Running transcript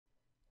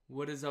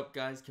What is up,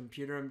 guys?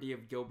 Computer MD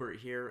of Gilbert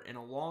here, and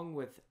along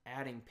with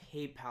adding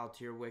PayPal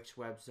to your Wix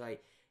website,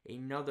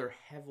 another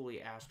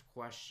heavily asked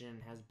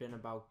question has been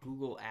about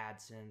Google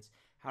AdSense,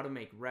 how to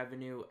make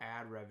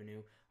ad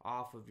revenue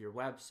off of your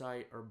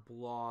website or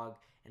blog,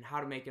 and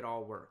how to make it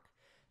all work.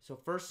 So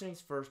first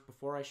things first,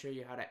 before I show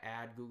you how to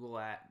add Google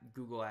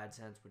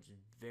AdSense, which is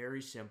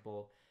very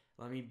simple,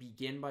 let me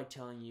begin by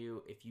telling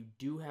you, if you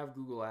do have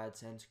Google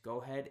AdSense,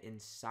 go ahead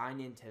and sign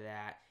into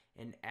that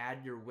and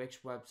add your Wix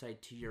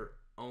website to your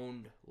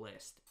owned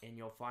list, and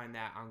you'll find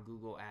that on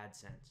Google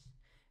AdSense.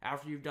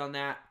 After you've done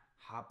that,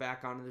 hop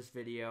back onto this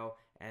video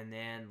and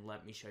then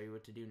let me show you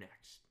what to do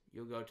next.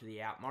 You'll go to the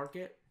app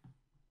market,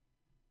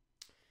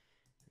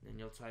 and then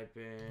you'll type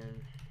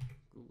in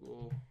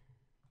Google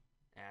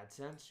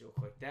AdSense. You'll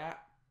click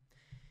that,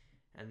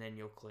 and then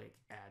you'll click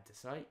add to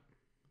site.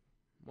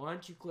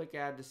 Once you click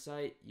add to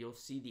site, you'll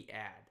see the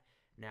ad.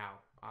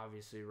 Now,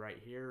 obviously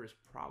right here is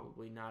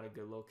probably not a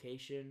good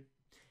location.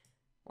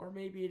 Or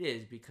maybe it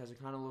is, because it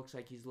kind of looks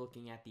like he's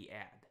looking at the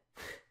ad.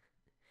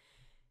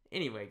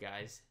 Anyway,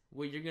 guys,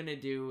 what you're going to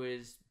do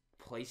is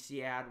place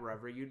the ad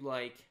wherever you'd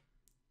like.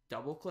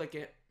 Double click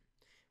it.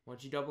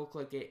 Once you double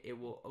click it, it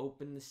will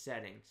open the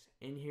settings.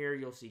 In here,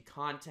 you'll see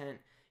content.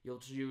 You'll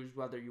choose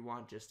whether you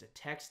want just a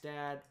text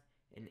ad,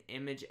 an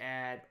image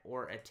ad,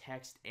 or a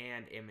text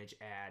and image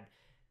ad.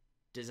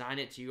 Design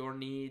it to your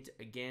needs.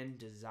 Again,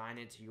 design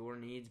it to your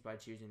needs by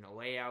choosing the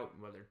layout,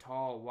 whether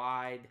tall,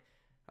 wide,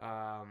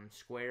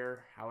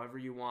 square, however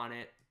you want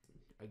it.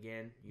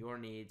 Again, your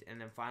needs. And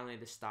then finally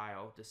the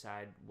style.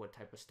 Decide what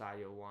type of style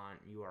you want.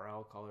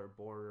 URL, color,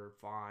 border,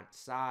 font,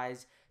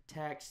 size,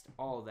 text,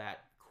 all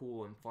that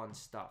cool and fun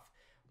stuff.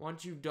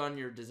 Once you've done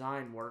your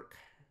design work,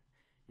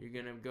 you're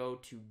going to go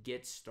to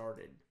get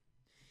started.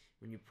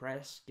 When you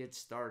press get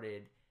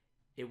started,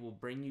 it will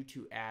bring you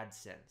to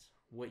AdSense.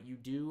 What you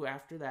do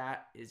after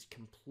that is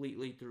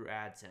completely through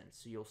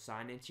AdSense. So you'll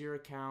sign into your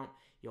account,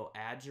 you'll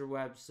add your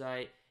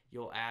website,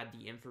 you'll add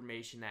the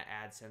information that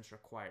AdSense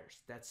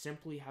requires. That's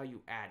simply how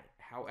you add it.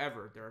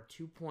 However, there are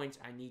 2 points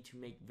I need to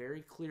make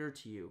very clear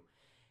to you,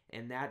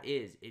 and that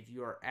is, if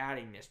you are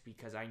adding this,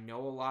 because I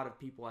know a lot of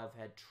people have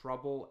had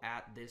trouble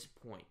at this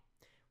point.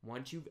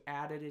 Once you've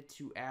added it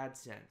to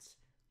AdSense,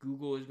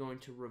 Google is going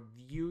to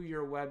review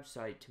your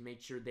website to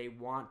make sure they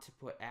want to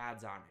put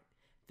ads on it.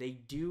 They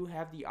do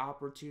have the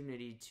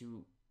opportunity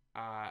to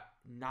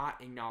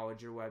not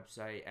acknowledge your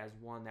website as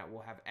one that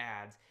will have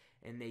ads,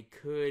 and they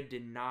could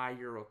deny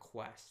your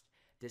request.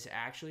 This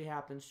actually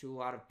happens to a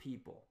lot of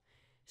people.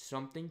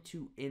 Something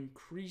to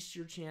increase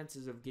your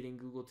chances of getting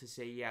Google to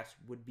say yes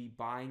would be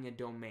buying a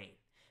domain,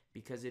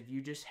 because if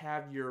you just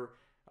have your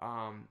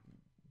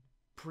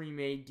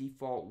pre-made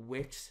default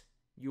Wix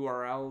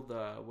URL,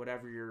 the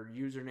whatever your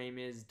username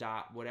is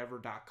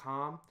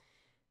 .whatever.com,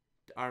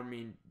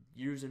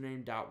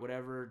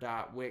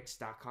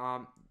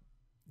 username.whatever.wix.com,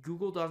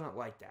 Google doesn't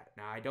like that.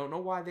 Now, I don't know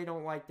why they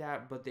don't like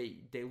that, but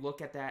they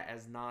look at that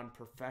as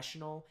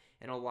non-professional,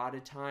 and a lot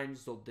of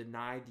times they'll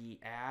deny the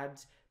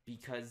ads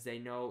because they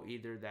know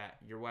either that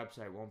your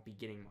website won't be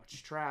getting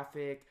much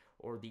traffic,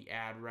 or the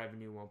ad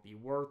revenue won't be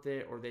worth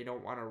it, or they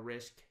don't want to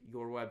risk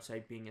your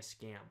website being a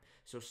scam.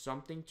 So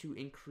something to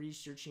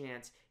increase your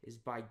chance is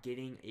by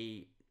getting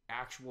a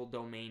actual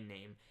domain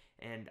name,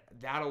 and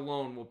that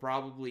alone will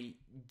probably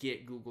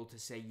get Google to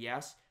say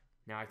yes.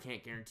 Now, I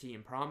can't guarantee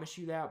and promise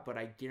you that, but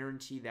I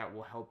guarantee that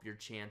will help your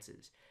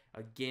chances.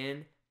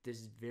 Again,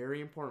 this is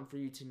very important for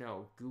you to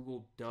know.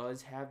 Google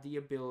does have the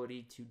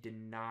ability to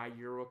deny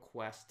your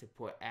request to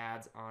put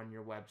ads on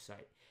your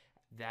website.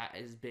 That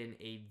has been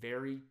a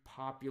very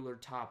popular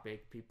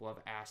topic people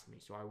have asked me,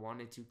 so I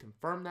wanted to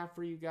confirm that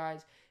for you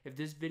guys. If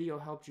this video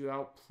helped you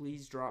out,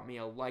 please drop me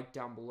a like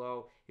down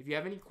below. If you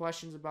have any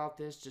questions about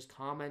this, just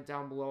comment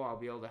down below. I'll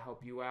be able to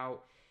help you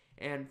out.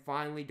 And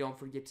finally, don't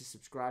forget to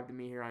subscribe to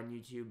me here on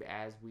YouTube,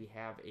 as we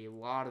have a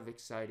lot of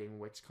exciting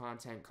Wix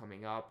content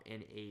coming up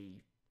and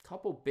a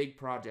couple big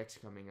projects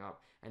coming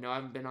up. I know I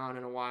haven't been on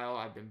in a while.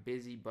 I've been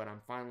busy, but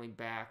I'm finally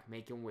back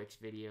making Wix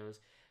videos.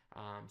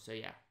 So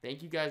yeah,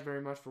 thank you guys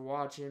very much for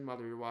watching,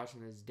 whether you're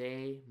watching this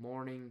day,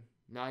 morning,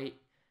 night.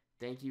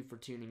 Thank you for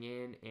tuning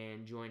in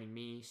and joining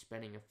me,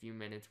 spending a few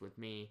minutes with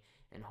me,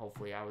 and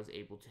hopefully I was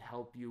able to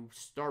help you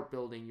start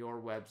building your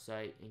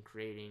website and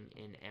creating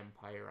an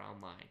empire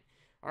online.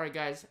 Alright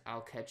guys,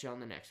 I'll catch you on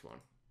the next one.